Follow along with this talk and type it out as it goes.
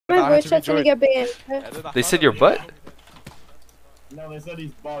My voice chat's gonna get banned. They said your butt? No, they said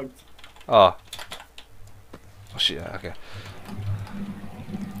he's bugged. Oh. Oh shit, okay.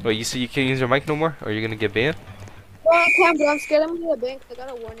 Wait, you said you can't use your mic no more? Or you're gonna get banned? No, I can't, but I'm scared I'm gonna get banned 'cause I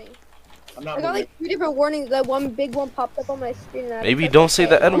got a warning. I'm not I got like 3 different warnings. That one big one popped up on my screen. And Maybe don't say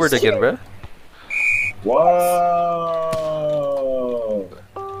the N-word again, bruh. Whoa.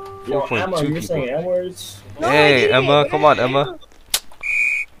 Yo, 4.2 Emma, you're people. saying N-words? No, Hey, Emma, come on, Emma.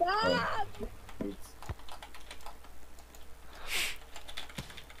 Stop.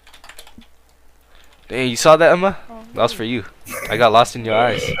 Hey, you saw that, Emma? That was for you. I got lost in your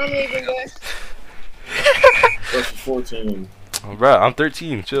eyes. I'm leaving, guys. Versus 14. Oh, bro, I'm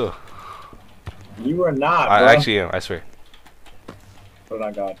 13. Chill. You are not, bro. I actually am. I swear. But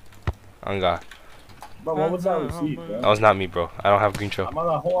I got. I'm God. Bro, what was that receipt, bro? That was not me, bro. I don't have green trail. I'm on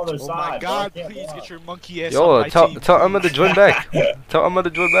the whole other Oh side. my god, bro. please get your monkey ass Yo, on my team. tell Emma to join back. Tell Emma to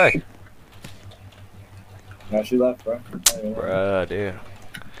join back. No, she left, bro. Bruh, damn.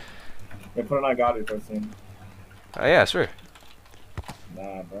 Yeah, put an I got it first thing. Yeah, I swear.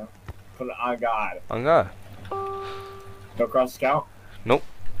 Nah, bro. Put an I got it. On God. No cross count? Nope.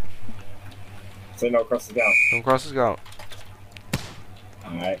 Say no cross count. Don't cross his count.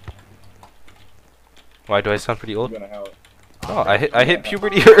 Alright. Why do I sound pretty old? You're gonna have it. Oh, I hit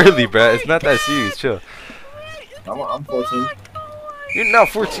puberty early, bruh. It's not that serious. Chill. I'm 14. You're not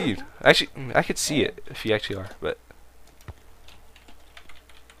 14. Actually, I could see it if you actually are, but.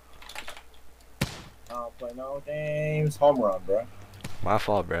 I don't play no games. Home run, bro. My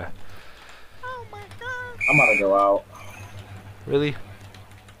fault, bruh. Oh my god. I'm about to go out. Really?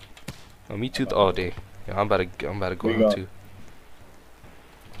 Oh, me too. Oh, day. Yeah, I'm about to go Where you out going? too.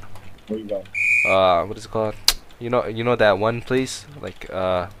 Where you going? What is it called? You know that one place like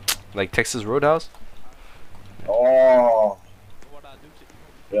Texas Roadhouse? Oh.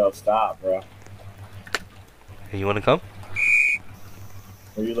 Yo, stop, bro. Hey, you wanna come?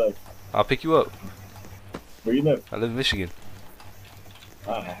 Where you live? I'll pick you up. Where you live? I live in Michigan.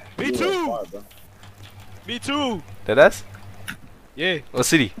 Me You live too. far, bro. Me too. Deadass? Yeah. What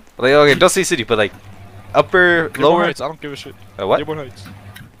city? Like, okay, don't say city, but like upper, Dearborn lower. Heights. I don't give a shit. What? Dearborn Heights.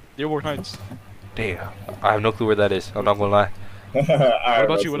 Dearborn Heights. Damn, I have no clue where that is. I'm not gonna lie. What What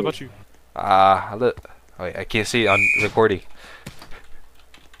about you? What about you? Look. Wait, I can't see it on recording.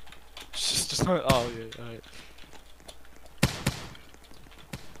 Just oh yeah. Alright.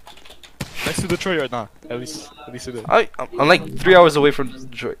 Next to Detroit right now. At least it is. I'm like 3 hours away from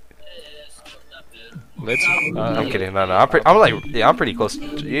Detroit. Let's. I'm kidding. No. I'm pretty close.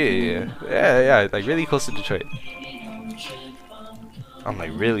 Yeah. Like really close to Detroit. I'm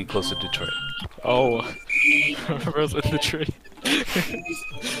like really close to Detroit. Oh. Rose in Detroit.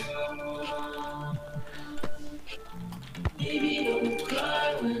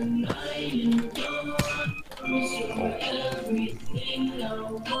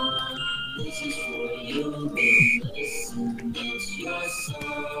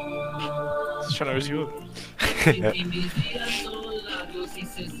 He's trying to raise you up.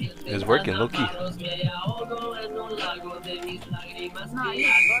 It's working, low key.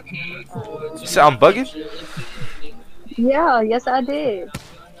 You said I'm bugging? Yeah, yes I did.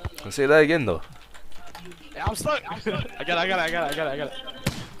 I'll say that again though. Yeah, I'm stuck. I got it.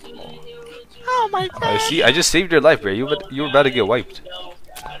 Oh my god. I see. I just saved your life, bro. You were about to get wiped.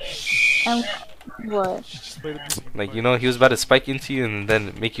 And what? Just play the music. Like he was about to spike into you and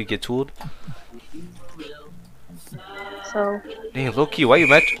then make you get tooled. So, Damn, low key, why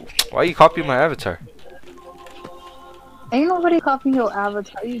you copying my avatar? ain't nobody copying your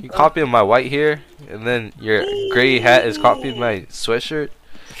avatar. You copying my white hair, and then your gray hat is copying my sweatshirt.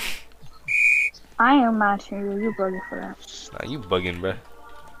 I am matching you. You bugging for that. Nah, you bugging, bruh.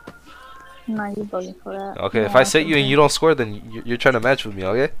 Nah, you bugging for that. Okay, if I set you and you don't score, then you're trying to match with me,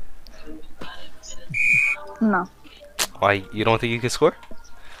 okay? No. Why, you don't think you can score?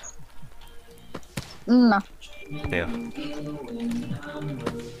 No. Damn.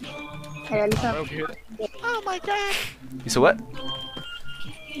 Hey, at least Right over here. Oh my god. You said what?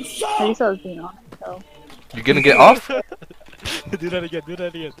 I was being honest, so. You're gonna get off? Do that again.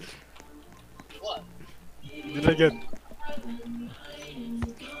 What? Do that again.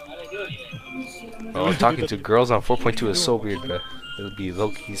 Oh, talking to girls on 4.2 is so weird, bruh. It'll be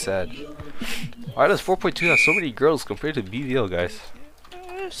low-key sad. Why does 4.2 have so many girls compared to BVL, guys?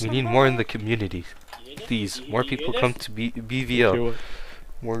 We need more in the community. Please, more people come to BVL.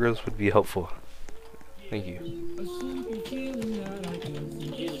 More girls would be helpful. Thank you.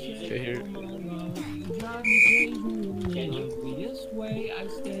 Okay, here.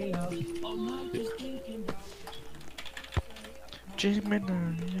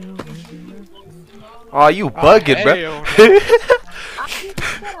 Oh, you bugging, bro.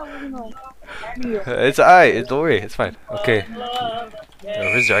 It's alright. Don't worry. It's fine. Okay. Yo,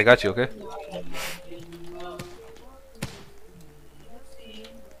 Rizzer, I got you. Okay.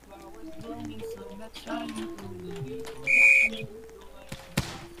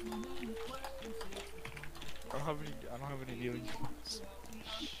 I don't have any kneeling points.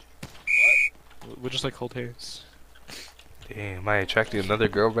 We'll just like hold hands. Damn, am I attracting another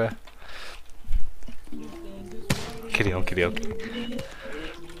girl, bruh? Kidding, I'm kidding, I'm kidding.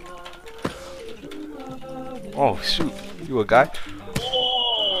 Oh, shoot. You a guy?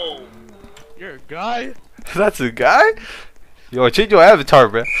 You're a guy? That's a guy? Yo, change your avatar,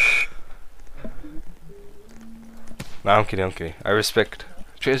 bruh. Nah, I'm kidding, I'm kidding. I respect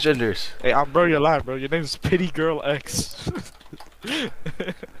transgenders. Hey, bro, you're lying, bro. Your name's Pity Girl X.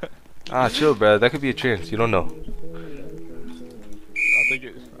 Ah, chill, bruh. That could be a trans. You don't know.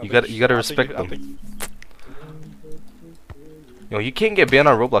 You gotta respect them. Yo, you can't get banned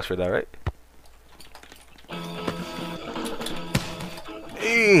on Roblox for that, right?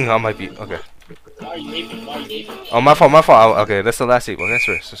 I might be okay. Oh, my fault, my fault. Okay, that's the last eight.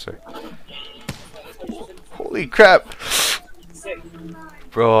 Okay, sorry. Holy crap,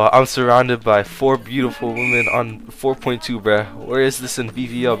 bro! I'm surrounded by 4 beautiful women on 4.2, bruh. Where is this in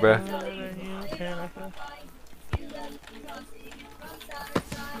VVL, bruh?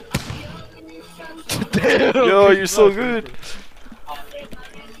 Yo, you're so good.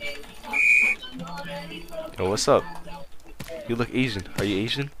 Yo, what's up? You look Asian. Are you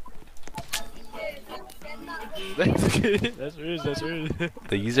Asian? That's rude.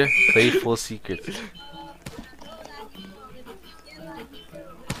 The user? Playful secrets.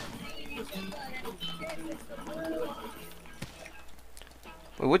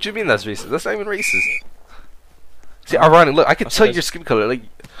 Wait, what you mean that's racist? That's not even racist. See, ironic. Look, I can tell your skin color. Like,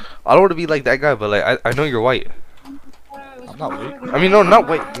 I don't want to be like that guy, but like, I know you're white. I'm not white. I mean, no, not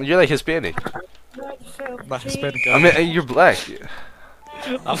white. You're like Hispanic. I'm not Hispanic. I mean, you're black.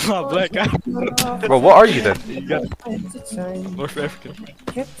 I'm not black. Bro, what are you then? You got North African.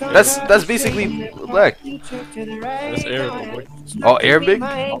 That's basically black. That's Arab, boy. Oh, Arabic?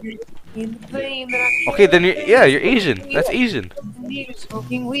 Okay, then you're Asian. That's Asian.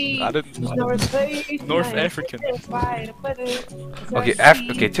 I didn't. North African. Okay,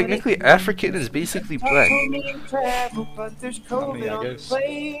 okay. Technically, African is basically black. I mean, I guess.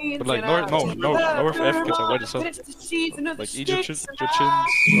 But like North Africans are white as hell. Like Egyptians,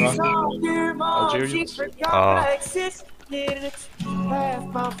 Algerians.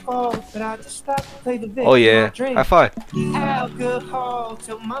 Oh yeah, high five.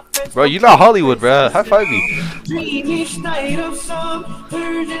 Bro, you're not Hollywood, bro. High five me. You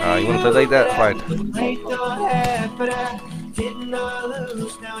wanna play like that? Fine.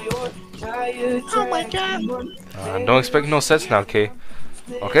 Oh my god. Don't expect no sets now, K.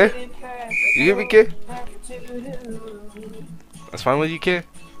 Okay? You hear me, K? That's fine with you, K.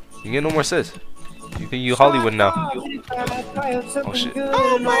 You get no more sets. You think you Hollywood now? Oh shit.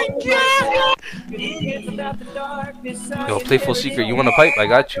 Oh my god! Yo, Playful Secret, you want a pipe? I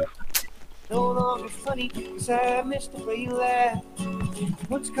got you. Oh,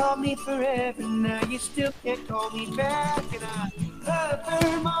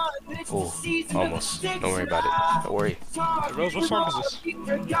 almost. Don't worry about it. Don't worry. Hey, Rose, what song is this?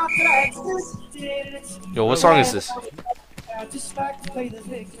 Yo, what song is this? I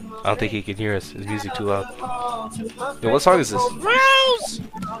don't think he can hear us. His music too loud. Yo, what song is this? Rose!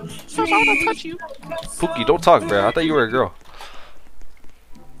 Rose, I wanna touch you. Pookie, don't talk, bro. I thought you were a girl.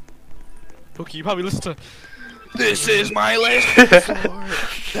 Pookie, you probably listen to This is my last for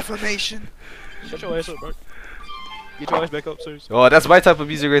defamation. Shut your ass up, bro. Get your ass back up, sirs. Oh, that's my type of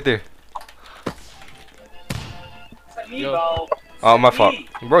music right there. Yo. Oh, my fault.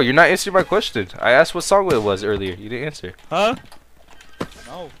 Bro, you're not answering my question. I asked what song it was earlier. You didn't answer. Huh?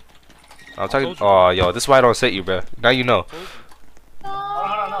 No. I'm talking. Oh, yo, this is why I don't set you, bro. Now you know.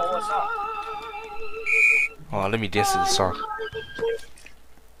 Oh, let me dance to this song.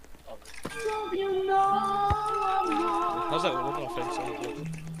 How's that one offense?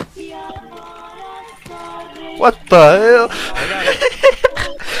 What the hell?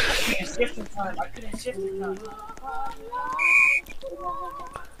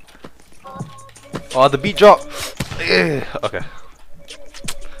 Oh, the beat drop. Okay.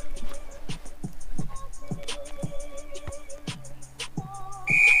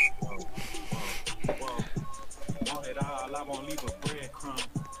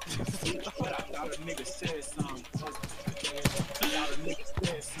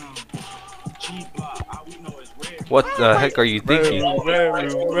 What the heck are you thinking?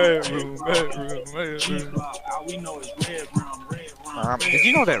 Did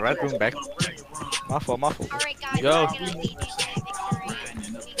you know that red room back? My fault, my fault. Yo.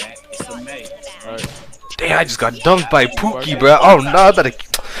 Alright. Damn, I just got dunked by Pookie, bro. Oh no, I better.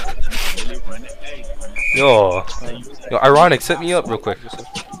 Yo, ironic, set me up real quick.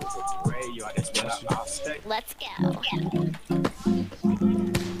 Let's go.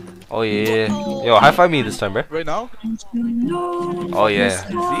 Oh yeah. Yo, high five me this time, bro. Right now? Oh yeah.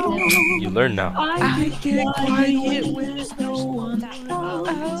 See? You learn now. I get quiet when no one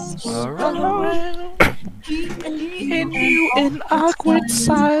else around. And you in awkward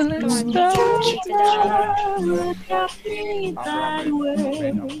silence. Don't you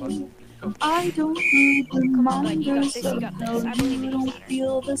know? I don't need reminders of how you don't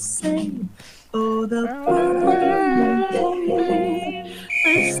feel the same. Oh, the day.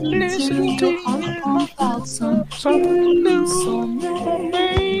 Listen to your heart about something new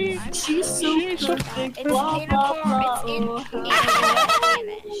someday. She's so perfect, blah, blah, blah.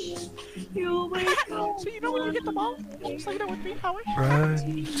 You wake up. So you know when you get the ball? Say that with me, Howard. Run to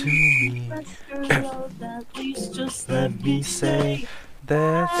me. Let me say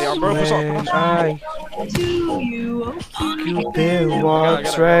that's when Cupid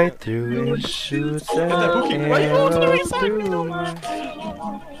walks right through and shoots an arrow through my.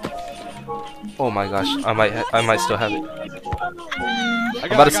 Oh my gosh, I might still have it.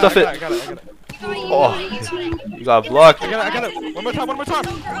 I'm about to stuff it. Oh, you got blocked. I got it. One more time.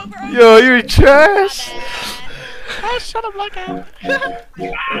 Yo, you're trash. Oh, shut up, like that.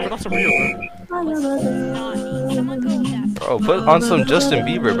 Put on some real, Bro, put on some Justin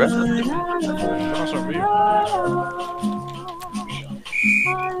Bieber, bro. Put on some real.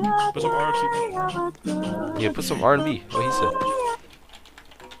 Put some R&B. Yeah, put some R&B. What he said.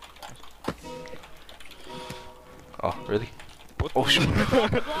 Oh, really? Oh, shoot.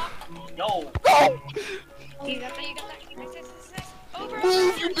 Yo. You got that. Over.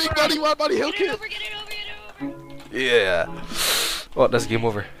 You big buddy, wide body, hill kid. Get it over. Yeah. Oh, that's game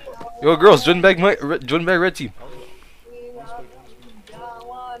over. Yo, girls, join back red team.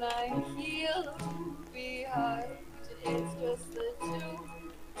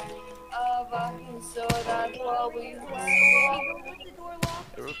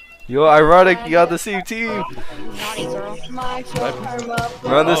 Yo, ironic, you got the same team. Naughty girl.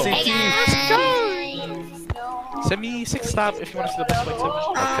 We're on the same team. Send me 6 stop if you want to see the best play too.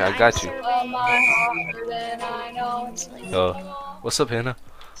 Okay, I got you. Yo, what's up, Hannah?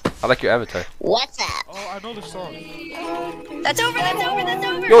 I like your avatar. What's up? Oh, I know this song. That's over.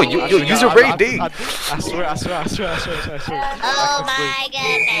 Yo, use your brain, D. I swear. Oh my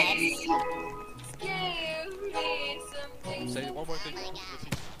goodness. Say one more thing.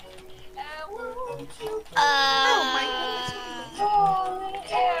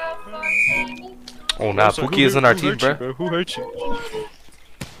 Oh, nah, Pookie is on our team, bro. Who hurt you?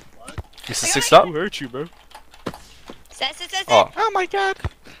 This is 6 up? Who hurt you, bro? Set. Oh, Oh my god.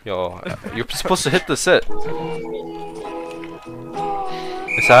 yo, you're supposed to hit the set.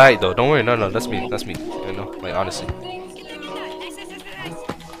 It's alright though. Don't worry. No, that's me. You know, like honestly.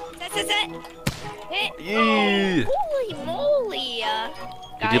 Set. Hit. Yeah. Holy moly.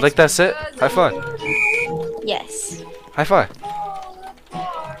 Did you like that set? High five. Yes. High five.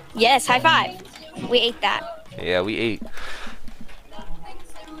 Yes, high five. We ate that. Yeah, we ate.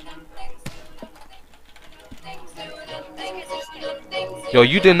 Yo,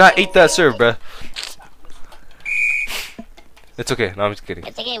 you did not eat that serve, bruh. It's okay. No, I'm just kidding.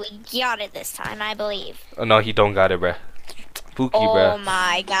 It's okay, we got it this time, I believe. Oh, no, he don't got it, bruh. Pookie, Oh bruh.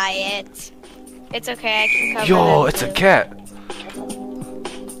 my god, it's okay, I can cover Yo, it. it's a cat.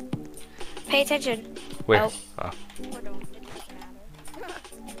 Pay attention. Where? Oh. Oh.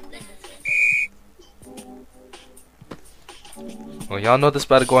 Well, y'all know this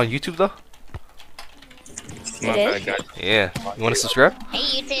about to go on YouTube, though? It is? Yeah. You want to subscribe?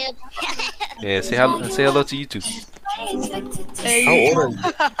 Hey YouTube. Yeah, say hello to YouTube. How old are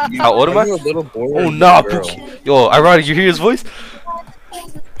you? How old am I? Are you a little boy or Oh, a nah, girl? Pookie. Yo, ironic, you hear his voice?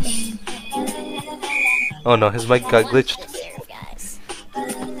 Oh, no, his mic got glitched.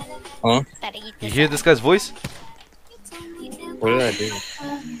 Huh? You hear this guy's voice? What did I do?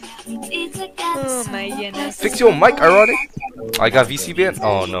 Oh my goodness. Fix your mic, ironic. I got VC band?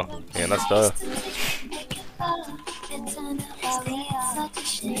 Oh, no. Yeah, that's tough.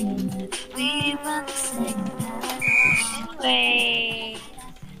 Wait.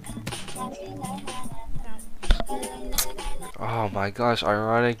 Oh my gosh,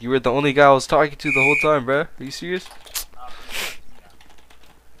 ironic. You were the only guy I was talking to the whole time, bruh. Are you serious?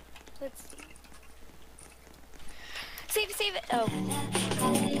 Let's see.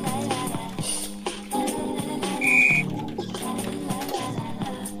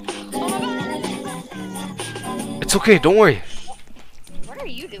 It's okay. Don't worry. What are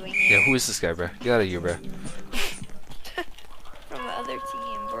you doing Yeah, here? who is this guy, bro? Get out of here, bro. From the other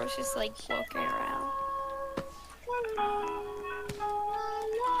team, bro's just like walking around.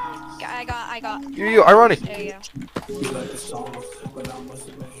 I got. You ironic. There you go.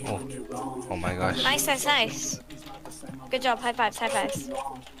 Oh my gosh. Nice. Good job. High fives.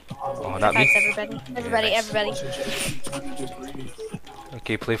 Oh, not High me. fives, everybody. Everybody.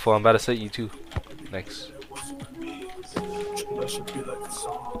 Okay, playful. I'm about to set you too. Next.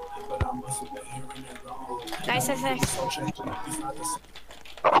 Nice.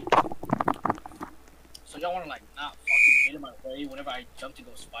 So y'all wanna like not fucking get in my way whenever I jump to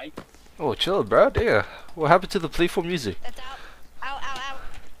go spike? Oh, chill, bro. Damn. What happened to the playful music? That's out. Ow.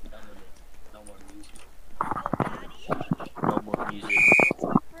 No more music.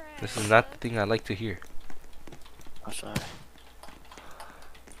 This is not the thing I like to hear. I'm sorry.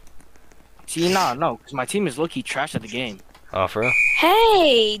 See, no, because my team is low-key trash at the game. Oh, for real?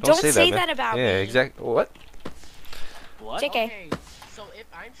 Hey, don't say man. that about me. Yeah, exactly. What? What? JK. Okay, so if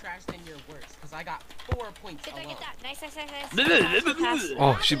I'm trash, then you're worse, because I got 4 points Get alone. that. Nice. Pass.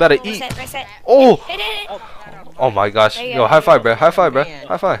 Oh, she about to eat. Reset. Oh! Hit it. Oh my gosh. There you Yo, go. high five, bro. High five, bro. Man,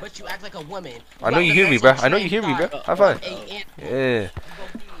 High five. But you act like a woman. I know you hear me, bro. I know you hear me, bro. High five. Yeah.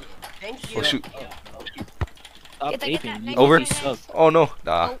 Thank you. Oh, shoot. Stop Get that, aping. nice. You Over? low-key suck. Oh, no.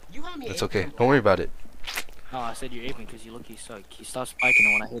 Nah. You have me That's aping. okay. Don't worry about it. No, I said you're aping because you low-key suck. He stopped spiking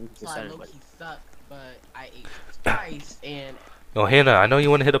and when I hit him, he So I said it. low-key suck, but I ate twice, and Yo, Hannah, I know you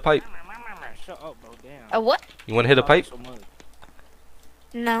want to hit a pipe. Shut up, bro. Damn. A what? You want to hit a pipe? So much.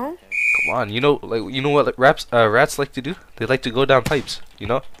 No. Come on. You know what rats like to do? They like to go down pipes, you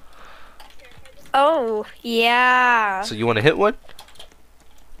know? Oh, yeah. So you want to hit one?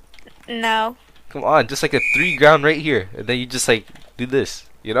 No. Come on, just like a 3 ground right here. And then you just like do this,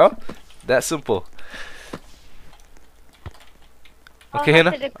 you know? That simple. I'll Okay, have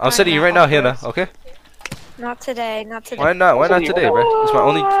Hannah. to decline I'm setting you that right now, one Hannah. first. Okay? Not today. Why not? Why not today, bro? It's my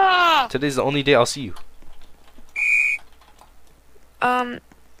only. Ah! Today's the only day I'll see you.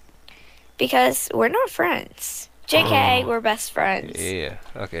 Because we're not friends. JK, we're best friends. Yeah.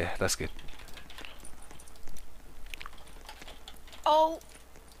 Okay, that's good. Oh.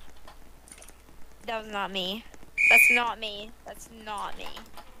 That was not me. That's not me.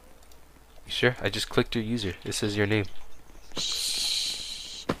 You sure? I just clicked your user. It says your name.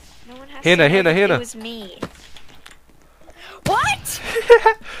 Shh. No one has Hannah, to know Hannah, that Hannah. It was me. What?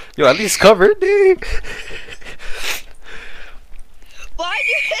 Yo, at least cover, dude. Why'd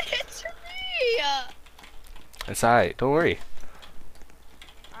you hit it to me? It's alright. Don't worry.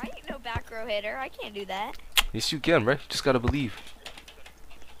 I ain't no back row hitter. I can't do that. Yes, you can, bro. Just gotta believe.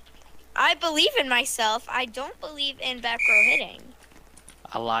 I believe in myself. I don't believe in back row hitting.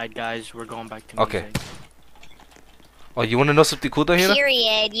 I lied, guys. We're going back to Okay. music. Oh, you wanna know something cool though, Hannah?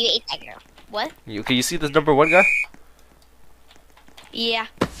 Period. You ate that girl. What? Okay, you see this #1 guy? Yeah.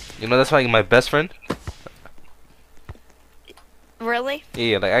 You know that's like my best friend. Really?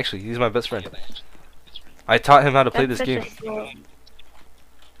 Yeah, like actually, he's my best friend. I taught him how to play That's this such game, a slow-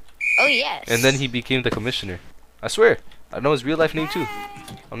 Oh yes. and then he became the commissioner. I swear, I know his real life name too.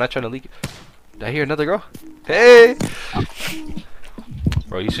 I'm not trying to leak it. Did I hear another girl? Hey!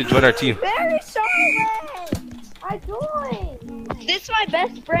 Bro, you should join our team. Very sorry. I joined. This is my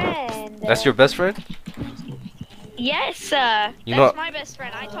best friend. That's your best friend? Yes, You that's know- my best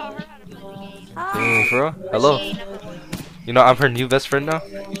friend. I taught her how to play the game. Dang, for real? Hello. She ain't number one. You know I'm her new best friend now.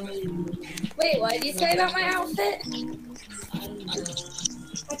 Wait, what did you say about my outfit?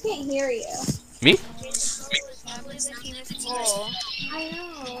 I can't hear you. Me? I believe the team is full. I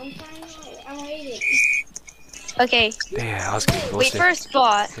know. I'm waiting. Okay, Damn, I was getting wait, ghosted. first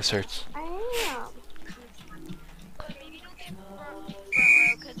spot. This hurts. I am. Maybe don't get front row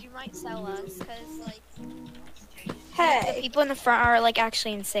because you might sell us. Because like the Hey. people in the front are like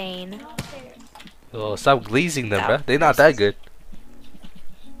actually insane. Oh, stop glazing them, No. bruh. They not that good.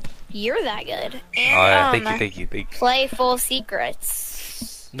 You're that good. Oh And yeah, thank you. play full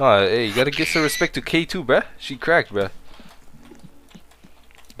secrets. No, hey, you gotta give some respect to K2, bruh. She cracked, bruh.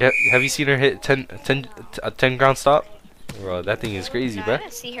 Yeah, have you seen her hit 10 ground stop? Bro, that thing is crazy, No, I bruh.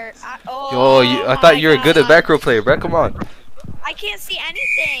 didn't see her. Yo, I thought you were good at back row player, bruh. Come on. I can't see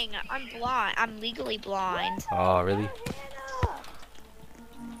anything. I'm blind. I'm legally blind. Oh, really?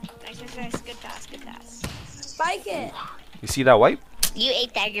 Nice. Good pass. Spike it. You see that wipe? You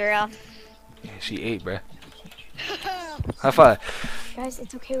ate that girl. Yeah, she ate, bruh. High five. Guys,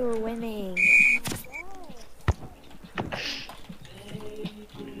 it's okay. We're winning.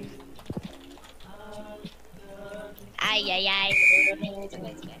 Ay.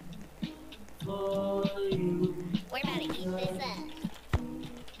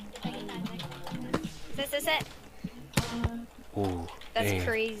 a set. Ooh, That's dang.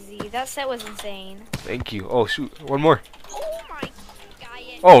 crazy. That set was insane. Thank you. Oh shoot, one more. Oh my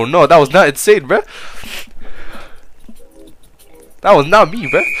god. Oh no, that was not insane, bruh. That was not me,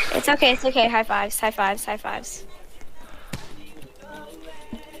 bruh. It's okay, it's okay. High fives, high fives, high fives.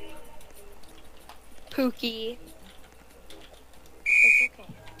 Pookie. It's okay.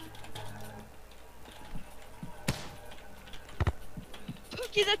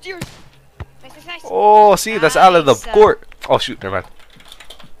 Pookie, that's yours. Nice, nice, nice. Oh, see, that's out of the Nice. court. Oh shoot, never mind.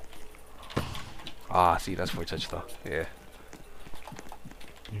 Ah, see, that's 4 touch though. Yeah.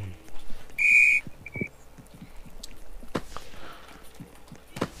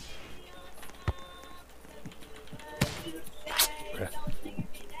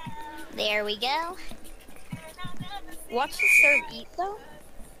 There we go. Watch the serve eat though.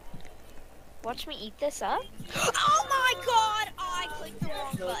 Watch me eat this up. Oh my god! Oh, I clicked the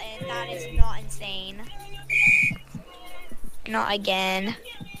wrong button. That is not insane. Not again.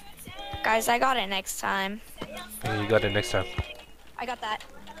 Guys, I got it next time. Yeah, you got it next time. I got that.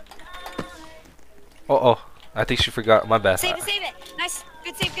 Oh, I think she forgot. My bad. Save it, save it. Nice.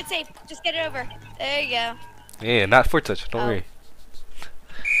 Good save, good save. Just get it over. There you go. Yeah, not 4 touch. Don't Oh. worry.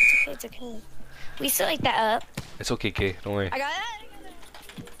 It's okay, it's okay. We still like that up. It's okay, Kay. Don't worry. I got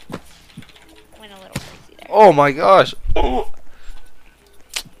it. Went a little crazy there. Oh my gosh. Oh.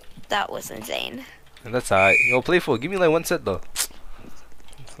 That was insane. And that's alright. Yo, playful. Give me like 1 set though.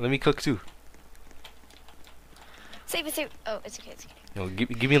 Let me cook too. Save it, save it. Oh, it's okay, it's okay. Yo,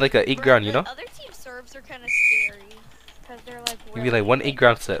 give me like a 8 ground, you know? The other team serves are kind of scary. Because they're like, Give me like 1 8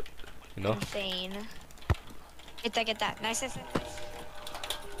 ground set. You know? insane. Get that, get that. Nice, nice, nice.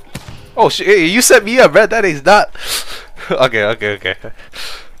 Oh shit, hey, you set me up, bruh. That is not. Okay.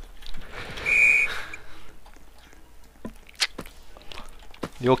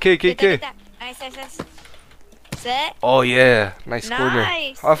 You okay, Get that, KK? get that. Nice, nice, nice. Set. Oh yeah, nice corner.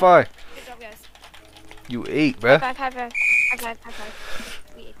 Nice. High five. Good job, guys. You ate, bruh. High five, high five. High five, high five.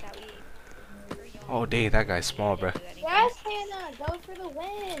 We ate that, we ate. Oh dang, that guy's small, bruh. Yes, Hannah, go for the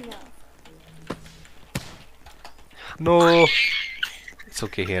win. No. It's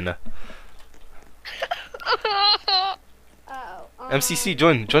okay, Hannah. Oh. MCC,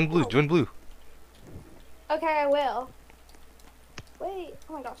 join blue, join blue. Okay, I will. Wait.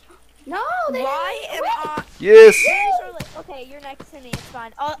 Oh my gosh. No. They Why am I? Yes. Okay, you're next to me. It's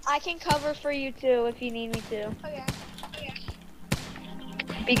fine. I can cover for you too if you need me to. Okay.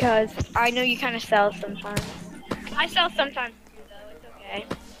 Because I know you kind of sell sometimes. I sell sometimes too, though. It's okay.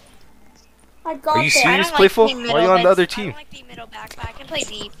 I got Are you this. I serious, don't playful? being Why are you on the middle, other that's- I team? don't like being middle back, but I can play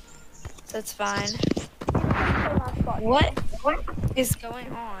deep. So it's fine. What? What is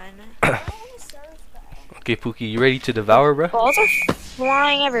going on? Okay, Pookie, you ready to devour, bruh? Balls are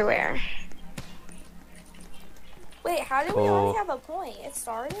flying everywhere. Wait, how did we Oh. already have a point? It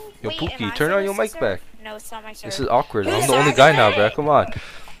started? Yo, Wait, am Pookie, I turn on your supposed mic to serve? back. No, it's not my serve. This is awkward. I'm Who's the only that? guy now, bruh. Come on.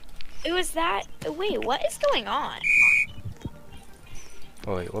 Who is that? Wait, what is going on?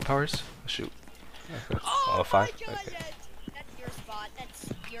 Oh wait, what powers? Oh, shoot. Okay. Oh, Oh, 5. my God, Okay. that's your spot. That's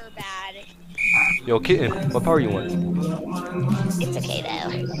your bad. Yo, kitten, what power you want? It's okay though.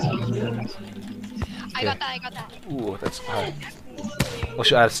 I got that. I got that. Ooh, that's high. Oh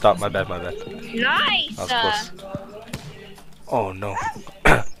shit, I had to stop. My bad. Nice. That was close. Oh no.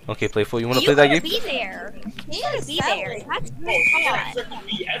 Okay, Playful, you wanna You play that gotta game? be there. You gotta be there. That's cool. Come on. Circle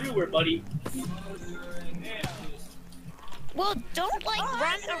be everywhere, buddy. Well, don't like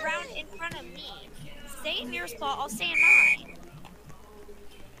run around in front of me. Stay in your spot. I'll stay in mine.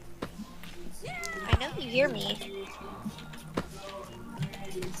 I know you hear me.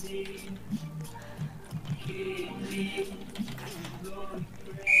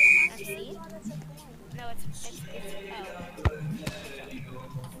 MC? No, it's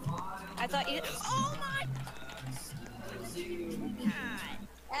oh. I thought you. Oh my! God.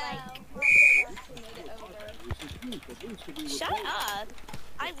 Shut up!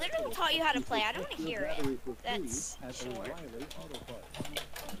 I literally taught you how to play. I don't want to hear it. That's short.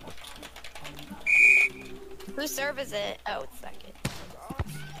 Whose serve is it? Oh, it's second.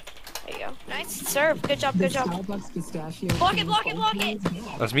 There you go. Nice serve. Good job. Good job. Block it. Block it. Block it.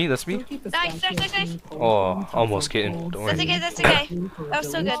 That's me. Nice. Nice. Oh, almost kitten. Don't That's worry. okay. That's okay. That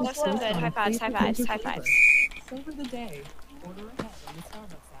was so good. That was so good. High fives. High fives. High fives. Over the day, order ahead in the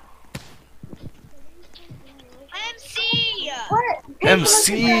Starbucks app. MC.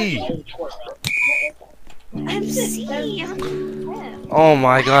 MC. MC. Oh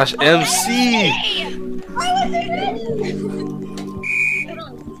my gosh, MC.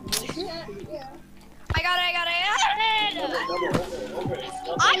 I got it. I got it.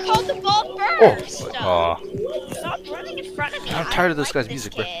 I I called the ball Oh. first. Aw. Stop running in front of me. I'm I tired of don't this like guy's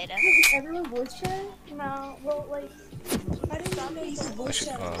music, bro. kid. Is everyone voice chat? No. Well, like. I didn't know you used voice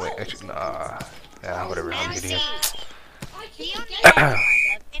Actually, chat. wait, actually, nah. Yeah, whatever. I'm MC, getting it. be on the edge, kind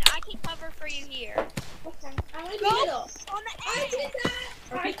of, and I can cover for you here. Okay. I want to Go be middle. on the edge. I did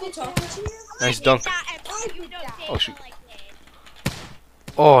that. Are people talking to you? Nice I dunk. did that, and you don't Oh, say shoot. it like this.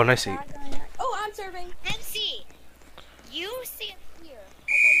 Oh, nice eight. Oh, I'm serving. MC, you stand here.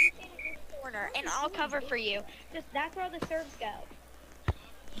 Okay, you stand in this corner, and I'll cover for you. Just that's where all the serves go.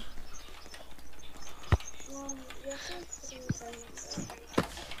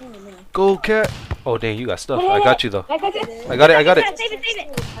 Go, cat. Oh, dang, you got stuff. I got you though. I got it. I got it. I got it. Save it, save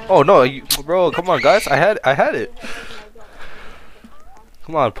it. Oh no, bro, come on, guys. I had it.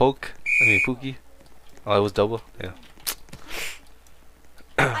 Come on, poke. I mean, Pookie. Oh, it was double. Yeah.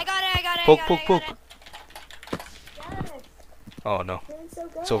 I got it, I got it, Poke, I got poke, it, I poke. got it. Oh no,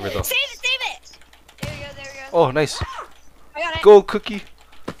 it's over though. Save it. There we go, there we go. Oh, nice. I got it. Go, Cookie.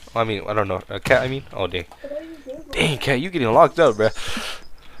 I mean, I don't know. Cat, I mean. Oh, dang. Dang, Cat, you getting locked up, bruh.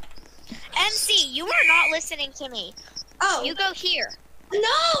 MC, you are not listening to me. Oh. You go here. No, I'll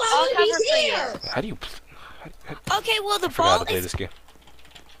I cover want to for be you. here. How do you? Okay, well the I forgot ball to play is. this game.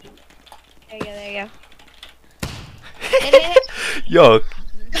 There you go, there you go. Yo,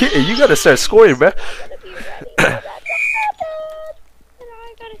 Kitten, you gotta start scoring, bruh.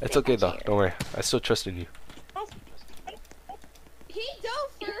 It's okay though. Don't worry. I still trust in you. He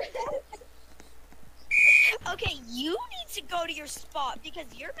dove first. Okay, you need to go to your spot because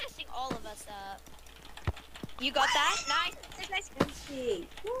you're messing all of us up. You got that? Nice. MC.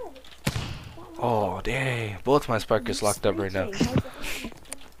 Oh, dang. Both my sparkers locked up right now.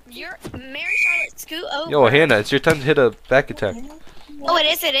 You're Mary Charlotte. Scoot over. Yo, Hannah, it's your time to hit a back attack. Oh, it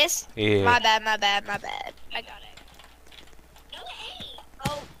is. It is. Yeah. My bad. My bad. My bad. I got it. No, hey.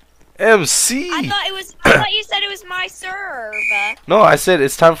 Oh, MC. I thought it was. I thought you said it was my serve. No, I said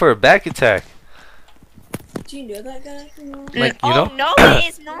it's time for a back attack. Do you know that guy? Like, you Oh know? no, it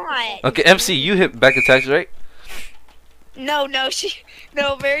is not. Okay, MC, you hit back attacks, right? No,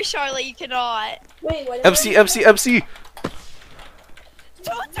 Mary Charlotte, you cannot. Wait, what? MC.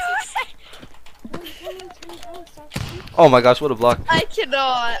 Don't do it. Oh my gosh, what a block. I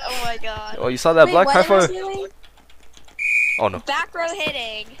cannot. Oh my god. Oh, you saw that block? High five. Oh no. Back row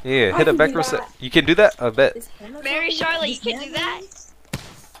hitting. Yeah, I hit a can back do row that. set. You can do that? I bet. Mary Charlotte, you can do that.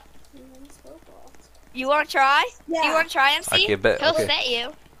 You want to try? Yeah. You want to try, MC? I can bet. He'll Okay. set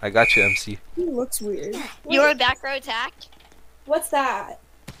you. I got you, MC. He looks weird. You want a back row attack? What's that?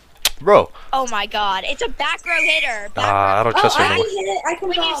 Bro. Oh my god, it's a back row hitter. Back I don't trust her I no can more. hit it. I can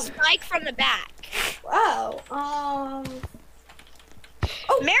when you bomb. spike from the back. Wow. Oh,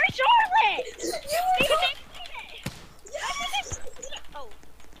 Mary Charlotte! Save it. Oh.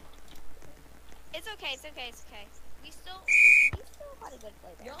 It's okay. We still had a good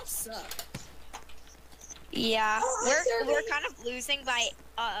play there. Y'all suck. Yeah, Oh, we're kind of losing by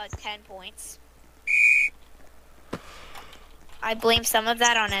 10 points. I blame some of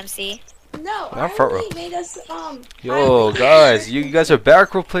that on MC. No, I'm front row. made us Yo, guys, you guys are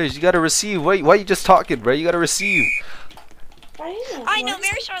back row players. You gotta receive. Why you just talking, bro? You gotta receive. I know,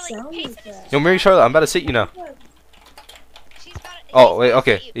 Mary Charlotte. Yo, Mary Charlotte, I'm about to sit you now. She's got it. Oh, wait,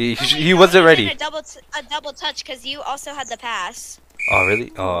 okay. He wasn't ready. A double touch because you also had the pass. Oh,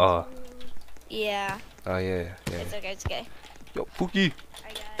 really? Oh, Yeah. oh, yeah. It's okay. It's okay. Yo, Pookie. I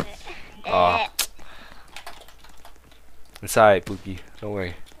got it. Aw. Inside, Pookie. Don't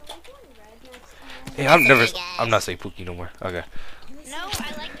worry. Hey, I'm not saying Pookie no more. Okay. No,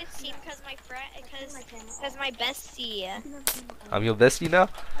 I like this team because my friend, because my bestie. I'm your bestie now?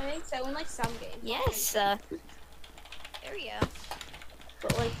 I think so in like some games. Yes. There we go.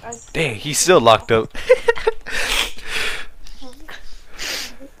 But like Dang, he's still locked up.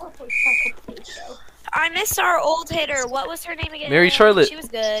 I missed our old hitter. What was her name again? Mary Charlotte. She was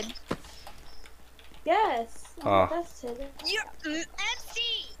good. Yes. That's it. You're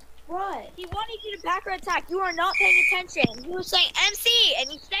MC. What? He wanted you to back row attack. You are not paying attention. He was saying MC, and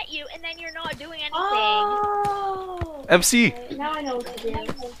he set you, and then you're not doing anything. Oh. MC. Okay, now I know what to do.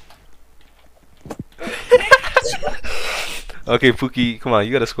 Okay, Pookie, come on,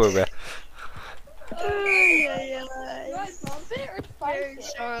 you gotta score, bro. Do I bump it or spike it?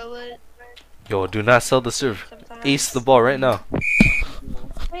 Charlotte. Yo, do not sell the serve. Sometimes. Ace the ball right now.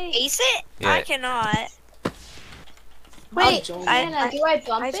 Wait. Ace it? Yeah. I cannot. Wait. I- Anna, do I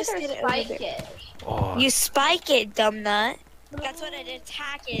bump I it just or did it over spike there. it? Oh, You spike it, dumb nut. That's what an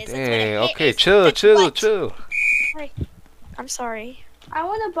attack is. That's what a dang. hit Okay, is. chill. I'm sorry. I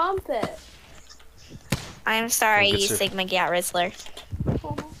want to bump it. I'm sorry, Oh, good you serve. Sigma Gat Rizzler.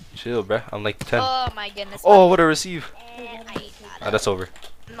 Chill, bruh. I'm like 10. Oh my goodness. Oh, what a receive. And I ate that. Ah, that's over.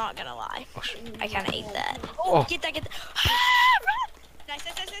 I'm not gonna lie. Oh, shit. I kind of ate that. Oh. Oh, get that, get that. Nice,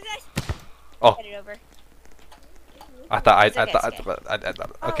 nice, nice, nice, nice. Oh. Get it over. I thought, It's okay,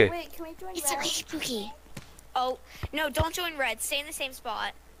 okay. Oh, wait, can we join It's red? okay, Spooky. Oh, no, don't join red. Stay in the same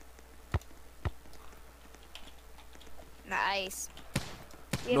spot. Nice.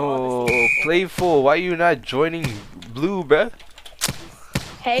 We have all No, the same- Playful, why you not joining blue, bruh?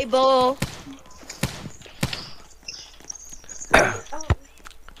 Hey, Bull. Oh,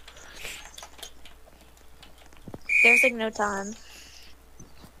 There's like no time.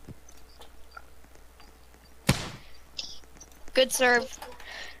 Good serve.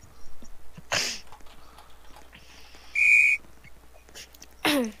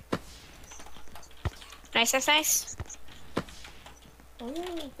 Nice, nice, nice. Oh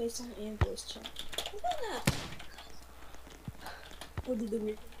yeah, based on Andrew's chat. Look at that. What did the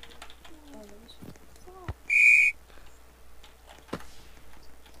weird?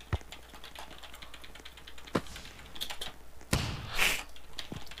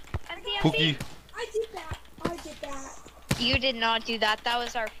 Pookie. I did that. I did that. You did not do that. That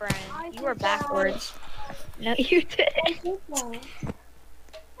was our friend. I You were did that. backwards. No, you I didn't. did that.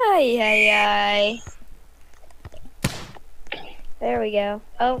 Ay, ay, ay. There we go.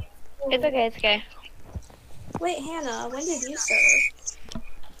 Oh, it's okay, it's okay. Wait, Hannah, when did you serve?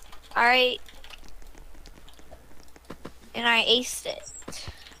 Alright. And I aced it.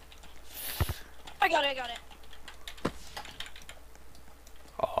 I got it, I got it.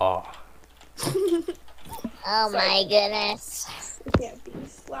 Oh. Oh my goodness. You can't be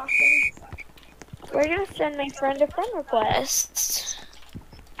slapping. We're gonna send my friend a friend request.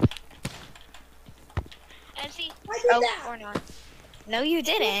 And see, I did oh, that. or not. No, you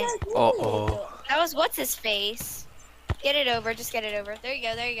didn't. Uh-oh. That was what's his face. Get it over, just get it over. There you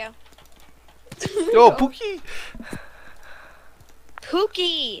go, there you go. Yo, Pookie.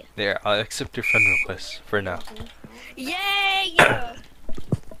 Pookie! There, I'll accept your friend request for now. Yay!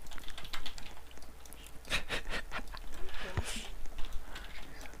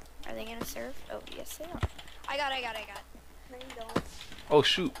 Are they gonna serve? Oh, yes they are. I got it. No, you don't. Oh,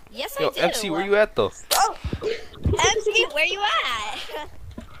 shoot. Yes, Yo, I do. MC, where you at, though? MC, where you at?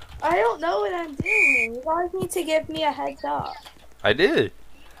 I don't know what I'm doing. You guys need to give me a heads up. I did.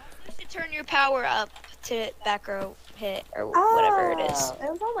 You should turn your power up to back row hit or whatever it is. Oh,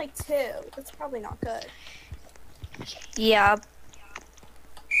 it was on like 2. That's probably not good. Yeah.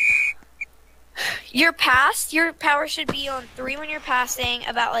 Your power should be on 3 when you're passing,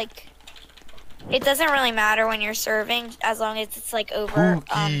 about like, it doesn't really matter when you're serving as long as it's like over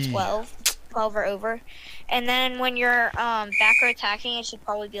Pookie. 12 or over. And then when you're back row attacking, it should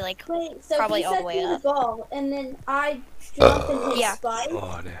probably be like, Wait, so Probably he all the sent way me the up. ball, and then I jumped and hit Yeah. spike.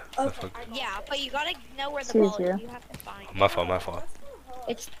 Oh, damn. Okay. yeah, but you gotta know where the ball is. You have to find it. My fault.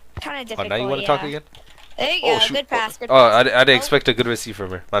 It's kind of Oh, difficult. now you want to yeah. talk again? There you Oh, go. shoot. Good pass. Good Oh, pass. I didn't expect a good receive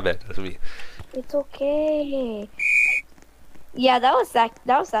from her. My bad. That's me. It's okay. Yeah, that was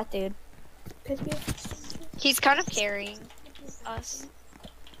that dude. He's kind of carrying us.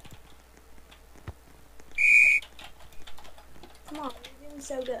 Come on, you're doing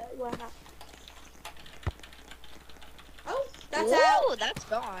so good. What happened? Oh, that's Ooh, out. that's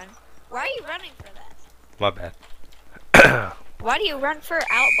gone. Why are you running for that? My bad. Why do you run for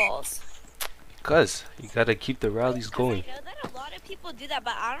out balls? Cuz, you gotta keep the rallies going. I know that a lot of people do that,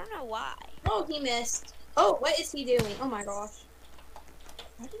 but I don't know why. Oh, he missed. Oh, what is he doing? Oh my gosh.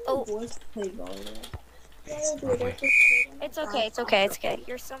 Why didn't Oh. the boys play volleyball? It's okay. It's okay. It's okay.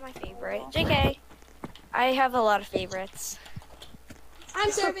 You're still my favorite. JK. I have a lot of favorites.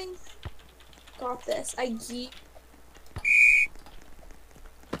 I'm serving. Got this. I geek.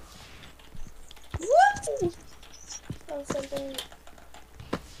 Woo! Oh, so good.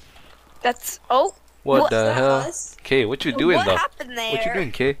 That's what What the That hell? was. Kay, what you doing, though? happened there? What you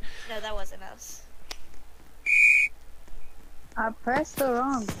doing, Kay? No, that wasn't us. I pressed the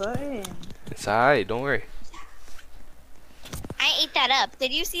wrong button. It's alright, don't worry. I ate that up.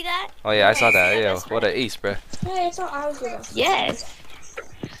 Did you see that? Oh, yeah, I saw Okay, that. see Yeah, that's what right. an ace, bruh. Hey, I thought I was gonna. Yes.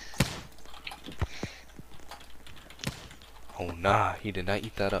 Oh, nah, he did not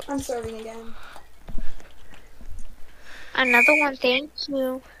eat that up. I'm serving again. Another one. Thank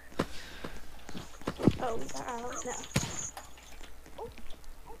you. Oh, is that out? No.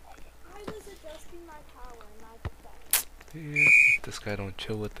 I was adjusting my power and I did that. Yeah, this guy don't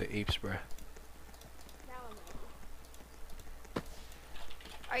chill with the apes, bruh. Now I'm ready.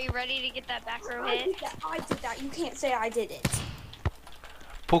 Are you ready to get that back row I hit? did that. I did that. You can't say I didn't.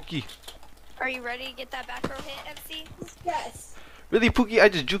 Pokey. Are you ready to get that back row hit, MC? Yes. Really, Pookie? I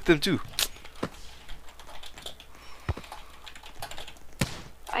just juked them too.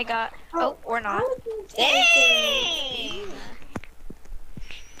 I got. Oh, or not. Dang! Dang!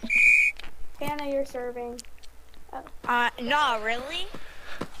 Hannah, you're serving. No, really?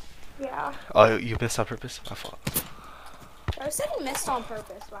 Yeah. Oh, you missed on purpose? I thought. I said you missed on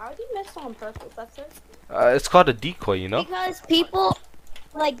purpose. Why would you miss on purpose? That's it. It's called a decoy, you know? Because people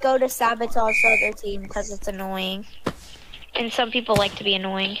like go to sabotage other team because it's annoying, and some people like to be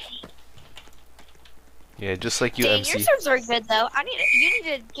annoying. Yeah, just like you, Dang, MC. your serves are good though. You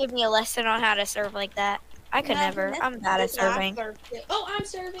need to give me a lesson on how to serve like that. I could never. I'm bad at serving. Oh, I'm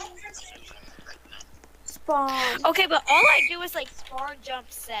serving. Spawn. Okay, but all I do is like spawn, jump,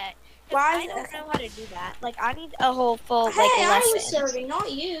 set. Why? I don't know how to do that. Like I need a whole full like Hey, I was lesson. serving, not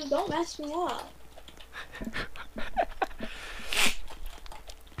you. Don't mess me up.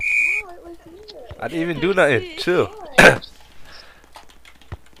 Oh, it was you. I didn't even do nothing. Chill.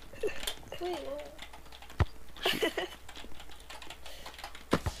 Wait, what?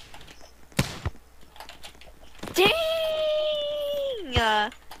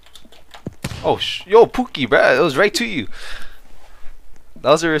 Dang! Oh, yo, Pookie, bruh. It was right to you. That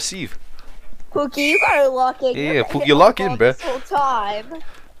was a receive. Pookie, you gotta lock in. Yeah, You're Pookie, hitting lock the in, ball bruh. this whole time.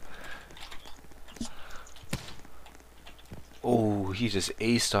 Oh, he just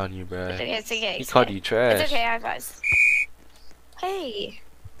aced on you, bruh. It's okay, it's okay. He It's called okay. you trash. It's okay, high fives. Hey.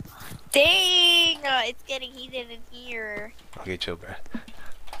 Dang! It's getting heated in here. Okay, chill, bruh.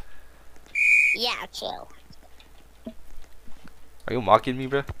 Yeah, chill. Are you mocking me,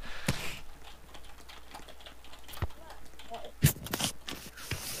 bruh?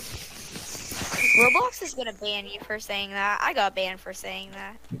 Roblox is gonna ban you for saying that. I got banned for saying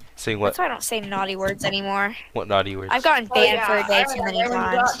that. Saying what? That's why I don't say naughty words anymore. What naughty words? I've gotten banned for a day too many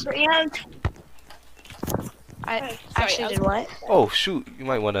times. I actually did what? Oh, shoot. You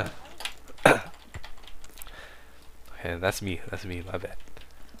might wanna... Okay, that's me. That's me. My bad.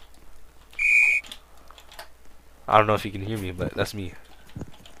 I don't know if you can hear me, but that's me.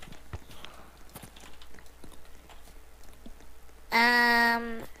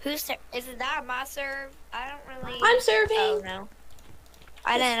 Who's is it that my serve? I don't really. I'm serving. Oh no.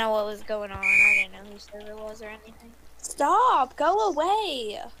 I didn't know what was going on. I didn't know whose server it was or anything. Stop. Go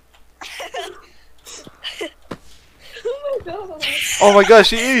away. Oh my god. Oh my gosh,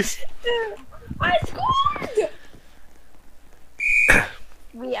 she is! I scored.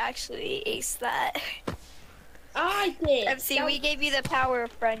 We actually aced that. I did. MC, we gave you the power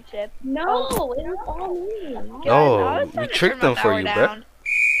of friendship. No, it was all me. Guys, I No, was we trying to tricked turn them my for power you, bruh. down.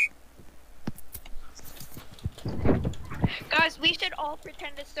 Guys, we should all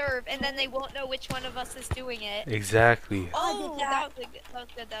pretend to serve, and then they won't know which one of us is doing it. Exactly. Oh, that was good. That was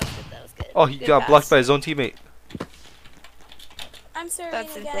good. That was good. That was good. Oh, he Good got blocked pass. by his own teammate. I'm serving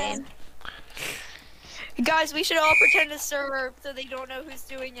That's again. insane. Guys, we should all pretend to serve so they don't know who's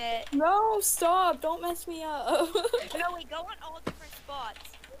doing it. No, stop. Don't mess me up. No, we go on all different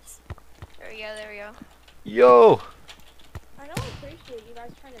spots. There we go. There we go. Yo! I don't appreciate you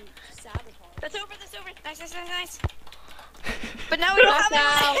guys trying to sabotage. That's over. That's over. Nice, nice, nice, nice. But now we don't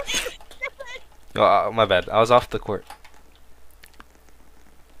have it. Oh, my bad. I was off the court.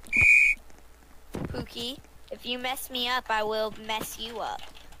 Pookie, if you mess me up, I will mess you up.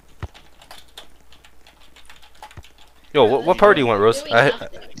 Yo, what power do you want, Rose?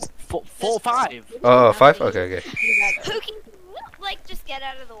 Full 5. Oh, 5? Okay, okay. Pookie, like, just get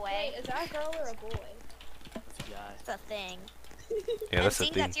out of the way. Wait, is that a girl or a boy? It's a thing. Yeah, that's the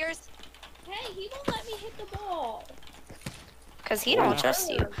MC, thing. that's yours. Hey, he won't let me hit the ball. Cause he don't trust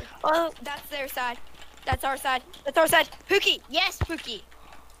you. Oh, that's their side. That's our side. That's our side. Pookie, yes, Pookie.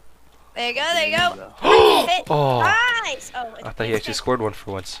 There you go. There you go. Hit. Oh, Nice. Oh, I thought he actually scored one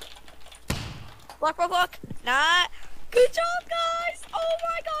for once. Block, block, block. Nah. Good job, guys. Oh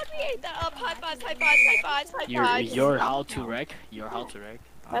my God, we ate that up. High fives, high fives, high fives, high fives. You're how to wreck. You're how to wreck.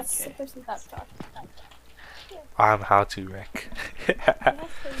 That's the Okay. person that's talking. I'm how to wreck.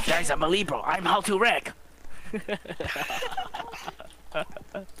 Guys, I'm a Libra. I'm how to wreck.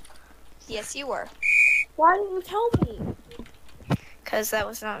 Yes, you were. Why didn't you tell me? Cause that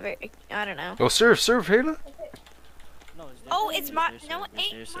was not very. I don't know. Oh, serve, Hannah. No, it's Oh, it's my. There's No, it serve,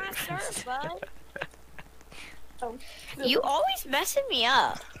 ain't there's my serve. serve, bud. Oh. You always messing me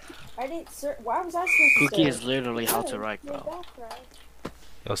up. I didn't. Why was I supposed to? Cookie serve? is literally how to wreck, You're bro. back, right?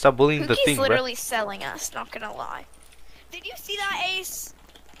 Yo, stop bullying the Cookie's thing, bro. literally selling us. Not gonna lie. Did you see that ace?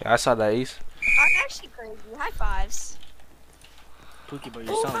 Yeah, I saw that ace. I'm actually crazy. High fives. Pookie, but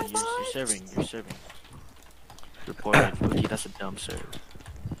you're selling. You're serving. You're serving. Reported, Pookie. That's a dumb serve.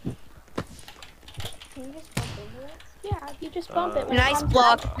 Can you just jump into it? Yeah, you just bump it. When Nice it comes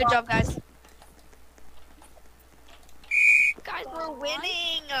block. out. Good job, guys. Guys, we're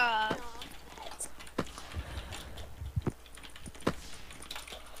winning.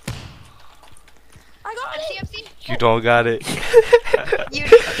 I got it. MC. You don't got it. You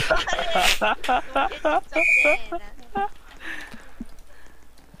got it.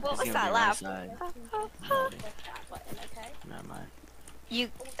 What was that laugh? Never mind. You.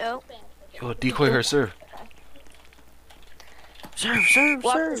 Oh. Yo, decoy her, serve. Serve.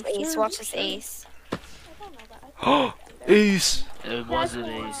 Watch this ace. Watch this ace. Ace. It was an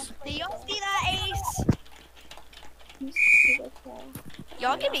ace. Do y'all see that ace?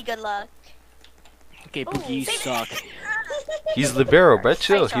 Y'all give me good luck. Okay, Pookie, you suck. He's libero, bro.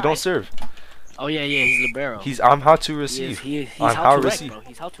 Chill. I He don't serve. Oh yeah, he's libero. He's I'm how to receive. He's I'm how how to wreck, receive. bro.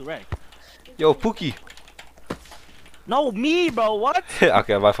 He's how to wreck. Yo, Pookie. No, me, bro. What?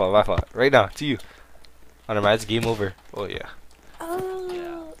 Okay, my fault. Right now, to you. On the it's game over. Oh yeah.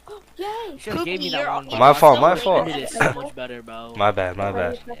 Oh, yay. You should have gave me that one. My fault. I did it so much better, bro. My bad.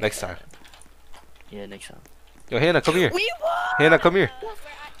 Next time. Yeah, next time. Yo, Hannah, come here. We won. Hannah, come here.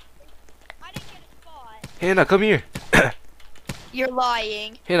 I didn't get a spot. Hannah, come here. You're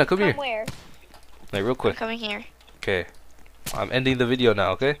lying. Hannah, come here. Where? Like real I'm quick. coming here. Okay. I'm ending the video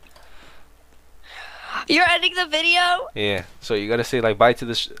now. Okay. You're ending the video? Yeah. So you gotta say like bye to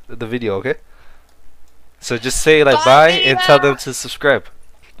the video. Okay. So just say like Bye, bye and tell video. them to subscribe.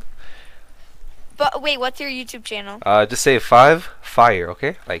 But wait, what's your YouTube channel? Just say 5 fire.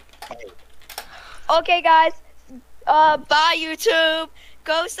 Okay. Like. Okay, guys. Bye, YouTube.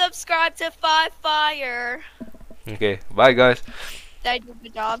 Go subscribe to 5 Fire. Okay. Bye, guys. Did I do a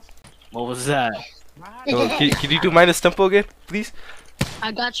good job? What was that? Yo, can you do minus tempo again, please?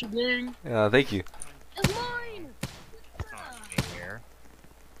 I got you, gang. Thank you. It's mine.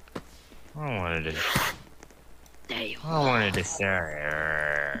 I wanted to. Damn. I wanted to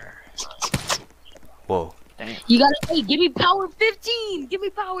share. Whoa. You gotta, hey, give me power 15. Give me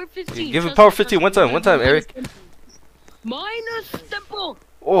power 15. Give it power 15 one time, Eric. Minus tempo.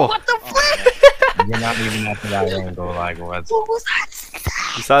 Oh. What the flip? You're not even at that angle, like what? What was that?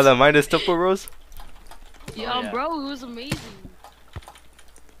 You saw that minus tempo, Rose? Yeah, bro, it was amazing.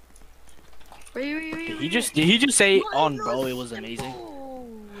 Wait. Did he just say on, bro? It was amazing.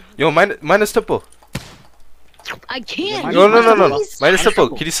 Yo, minus tempo. I can't. No. Minus tempo.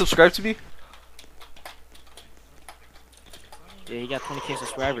 Can you subscribe to me? Yeah, he got 20K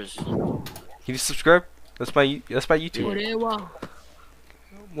subscribers. Can you subscribe? That's my YouTube. Whatever.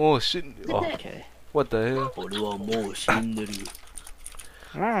 Oh shit. Oh, Okay. what the hell?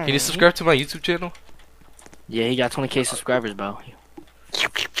 Can you subscribe to my YouTube channel? Yeah, he got 20K subscribers, bro.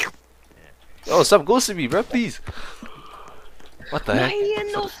 Oh, stop ghosting me, bro, please. What the heck?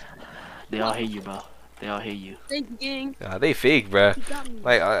 They all hate you, bro. They all hate you. Thank you, gang. Nah, they fake, bruh.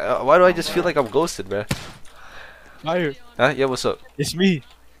 Like, why do I just feel like I'm ghosted, bruh? Fire. Huh? Yeah, what's up? It's me.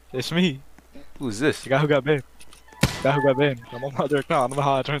 It's me. Who's this? The guy who got banned. I'm on my other account. I don't know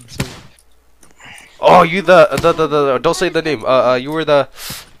how I turned this over. Oh, you the don't say the name. You were the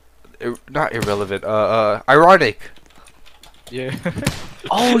not irrelevant. Ironic. Yeah.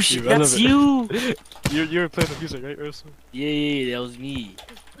 Oh shit, that's you. You were playing the music, right, Ursa? Yeah, that was me.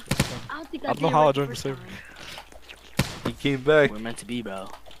 I don't think I don't know how I joined the server. He came back. We're meant to be, bro.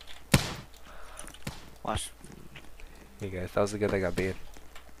 Watch. Hey guys, that was the guy that got banned.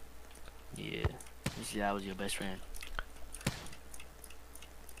 Yeah. You see, that was your best friend.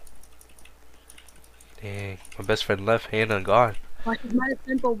 Dang, my best friend left, Hannah and gone. Watch his minus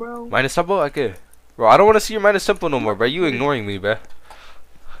tempo, bro. Minus tempo? Okay. Bro, I don't want to see your minus tempo no more, bro. You ignoring me, bro.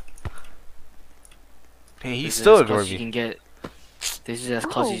 Hey, he's still ignoring me. You can get. This is as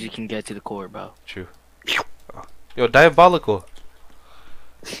close as you can get to the core, bro. True. Oh. Yo, Diabolical.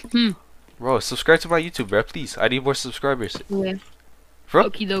 Hmm. Bro, subscribe to my YouTube, bro. Please. I need more subscribers. Yeah. Bro?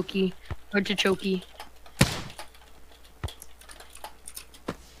 Okie dokie. Artichoke.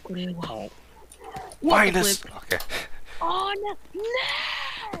 Minus. Okay. Oh, no.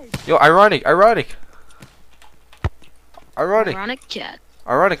 Yo, ironic. Ironic chat.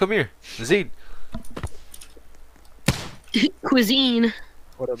 Ironic, come here. Zaid. Cuisine.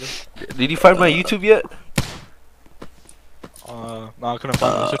 Whatever. Did you find my YouTube yet? No, I couldn't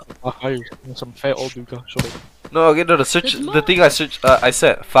find it. Some fat old dude got showed up. No, okay, no, the search, the thing I searched, I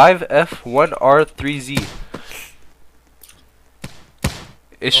set 5F1R3Z.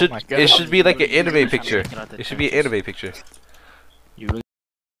 It should, my God. it should be like an anime picture. It should be an anime picture. You really